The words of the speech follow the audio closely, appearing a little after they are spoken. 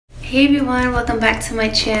Hey everyone, welcome back to my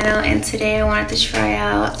channel, and today I wanted to try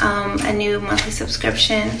out a new monthly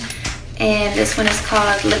subscription, and this one is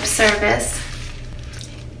called Lip Service,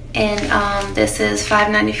 and this is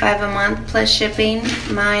 $5.95 a month plus shipping.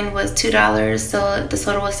 Mine was $2, so the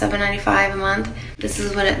total was $7.95 a month. This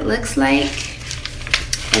is what it looks like,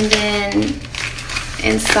 and then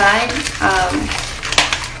inside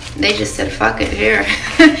they just said fuck it here.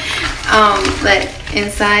 But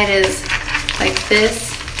inside is like this,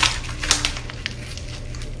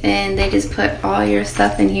 and they just put all your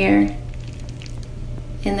stuff in here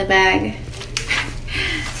in the bag.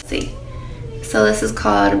 Let's see, so this is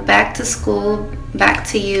called Back to School, Back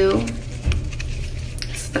to You.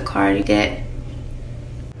 This is the card you get.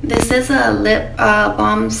 This is a lip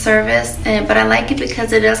balm service, but I like it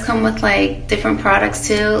because it does come with like different products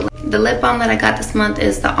too. The lip balm that I got this month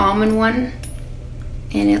is the almond one,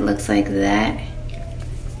 and it looks like that,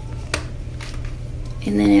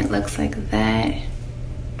 and then it looks like that,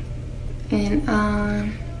 and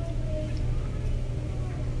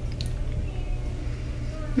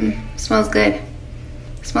smells good.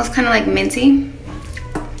 It smells kind of like minty.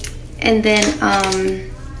 And then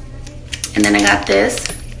I got this.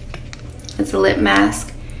 It's a lip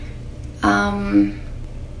mask, but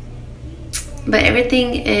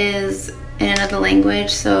everything is in another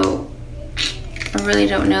language, so I really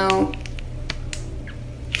don't know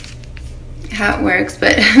how it works,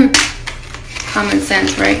 but common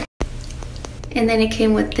sense, right? And then it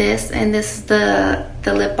came with this, and this is the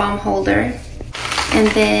lip balm holder, and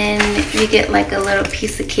then you get like a little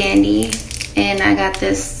piece of candy, and I got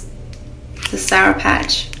this Sour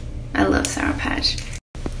Patch. I love Sour Patch.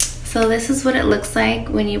 So this is what it looks like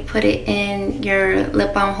when you put it in your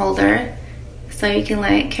lip balm holder, so you can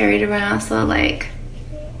like carry it around. So like,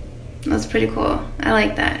 that's pretty cool. I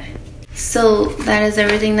like that. So that is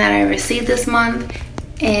everything that I received this month,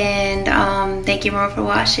 and thank you everyone for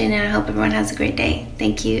watching, and I hope everyone has a great day.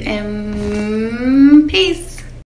 Thank you, and peace.